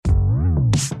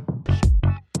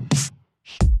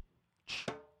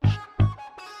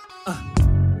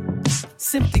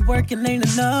only working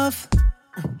ain't enough.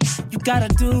 You gotta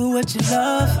do what you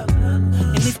love.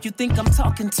 And if you think I'm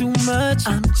talking too much,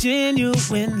 I'm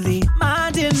genuinely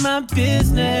minding my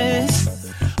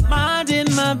business.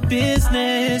 Minding my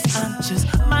business. I'm just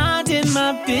minding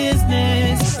my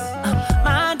business. I'm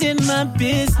minding my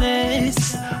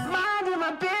business. Minding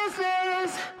my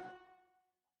business.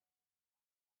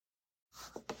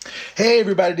 Hey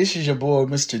everybody, this is your boy,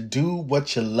 Mr. Do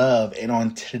What You Love. And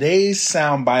on today's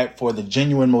SoundByte for the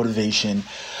Genuine Motivation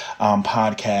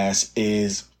podcast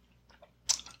is,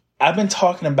 I've been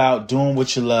talking about doing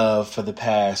what you love for the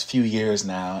past few years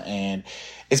now. And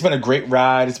it's been a great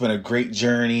ride. It's been a great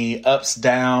journey, ups,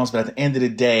 downs. But at the end of the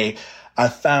day, I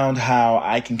found how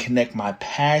I can connect my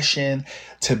passion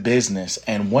to business.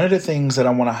 And one of the things that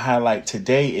I want to highlight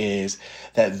today is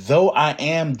that though I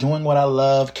am doing what I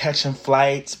love, catching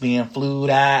flights, being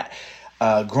flued at,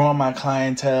 growing my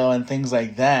clientele and things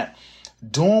like that,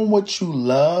 doing what you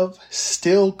love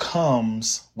still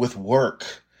comes with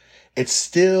work. It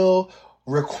still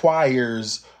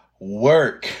requires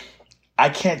work. I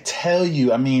can't tell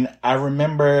you. I mean, I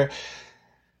remember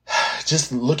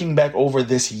just looking back over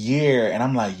this year and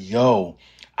I'm like, yo,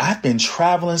 I've been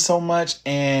traveling so much,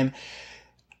 and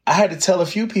I had to tell a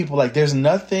few people, like, there's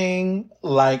nothing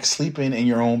like sleeping in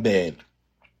your own bed.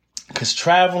 Because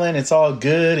traveling, it's all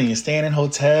good, and you're staying in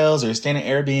hotels or you're staying in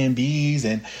Airbnbs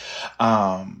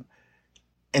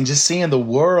and just seeing the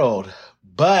world.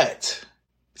 But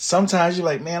sometimes you're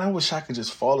like, man, I wish I could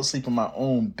just fall asleep in my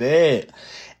own bed.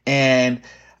 And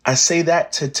I say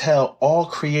that to tell all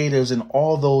creatives and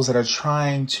all those that are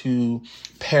trying to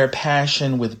pair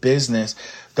passion with business.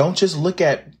 Don't just look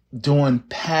at doing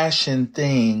passion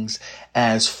things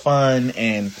as fun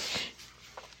and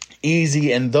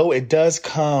easy. And though it does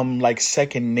come like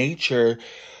second nature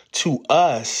to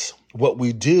us, what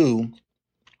we do,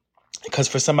 because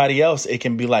for somebody else, it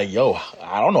can be like, yo,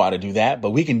 I don't know how to do that, but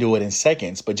we can do it in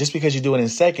seconds. But just because you do it in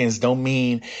seconds don't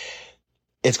mean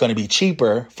it's going to be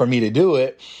cheaper for me to do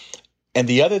it. And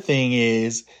the other thing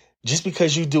is, just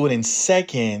because you do it in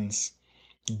seconds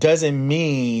doesn't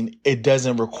mean it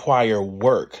doesn't require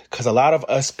work. Because a lot of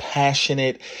us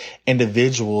passionate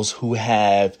individuals who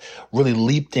have really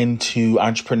leaped into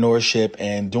entrepreneurship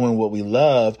and doing what we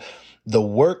love, the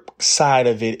work side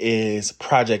of it is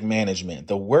project management.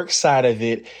 The work side of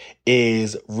it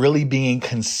is really being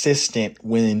consistent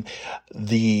when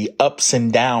the ups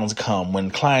and downs come,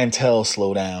 when clientele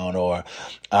slow down, or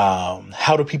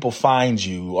how do people find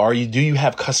you? Do you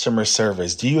have customer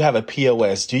service? Do you have a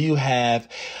POS? Do you have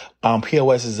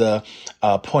POS is a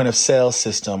point of sale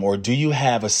system, or do you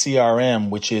have a CRM,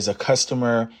 which is a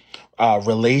customer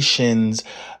relations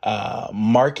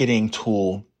marketing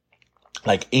tool,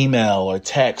 like email or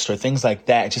text or things like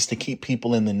that, just to keep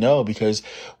people in the know? Because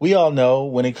we all know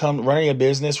when it comes, running a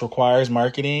business requires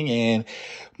marketing, and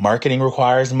marketing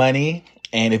requires money.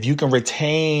 And if you can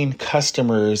retain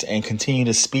customers and continue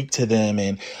to speak to them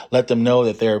and let them know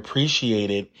that they're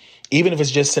appreciated, even if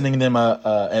it's just sending them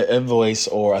an invoice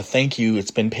or a thank you, it's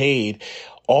been paid,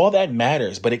 all that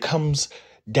matters. But it comes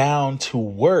down to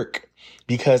work,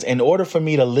 because in order for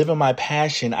me to live in my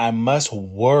passion, I must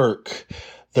work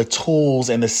the tools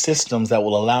and the systems that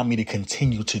will allow me to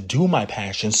continue to do my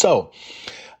passion. So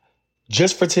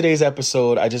just for today's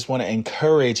episode, I just want to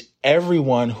encourage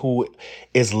everyone who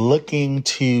is looking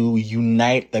to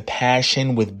unite the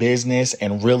passion with business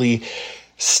and really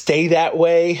stay that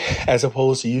way, as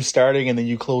opposed to you starting and then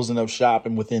you closing up shop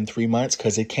and within 3 months,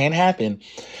 because it can happen.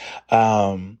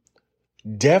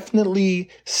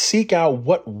 Definitely seek out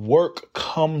what work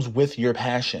comes with your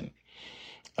passion.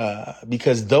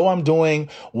 Because though I'm doing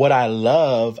what I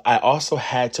love, I also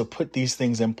had to put these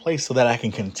things in place so that I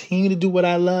can continue to do what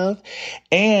I love.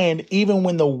 And even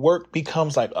when the work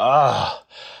becomes like,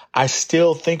 I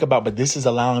still think about, but this is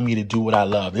allowing me to do what I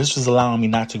love. This is allowing me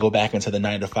not to go back into the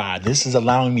 9 to 5. This is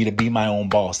allowing me to be my own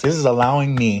boss. This is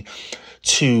allowing me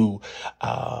to,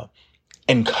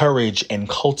 encourage and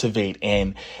cultivate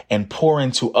and pour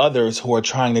into others who are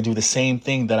trying to do the same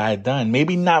thing that I've done.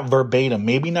 Maybe not verbatim,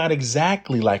 maybe not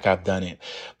exactly like I've done it,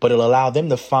 but it'll allow them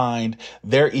to find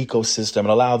their ecosystem and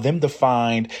allow them to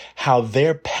find how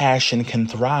their passion can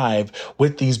thrive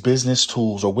with these business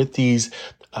tools or with these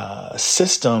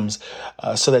systems,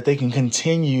 so that they can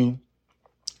continue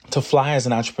to fly as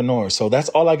an entrepreneur. So that's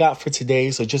all I got for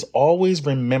today. So just always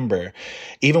remember,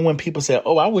 even when people say,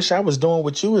 oh, I wish I was doing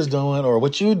what you was doing or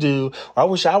what you do, or I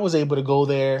wish I was able to go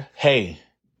there. Hey,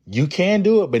 you can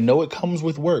do it, but know it comes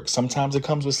with work. Sometimes it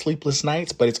comes with sleepless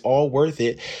nights, but it's all worth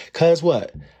it. Cause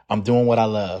what? I'm doing what I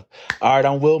love. All right.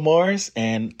 I'm Will Morris,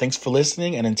 and thanks for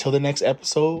listening. And until the next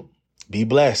episode, be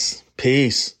blessed.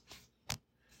 Peace.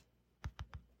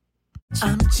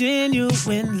 I'm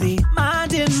genuinely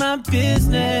minding my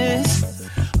business.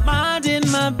 Minding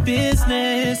my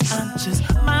business. I'm just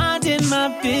minding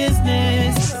my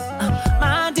business. I'm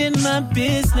minding my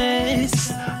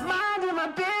business.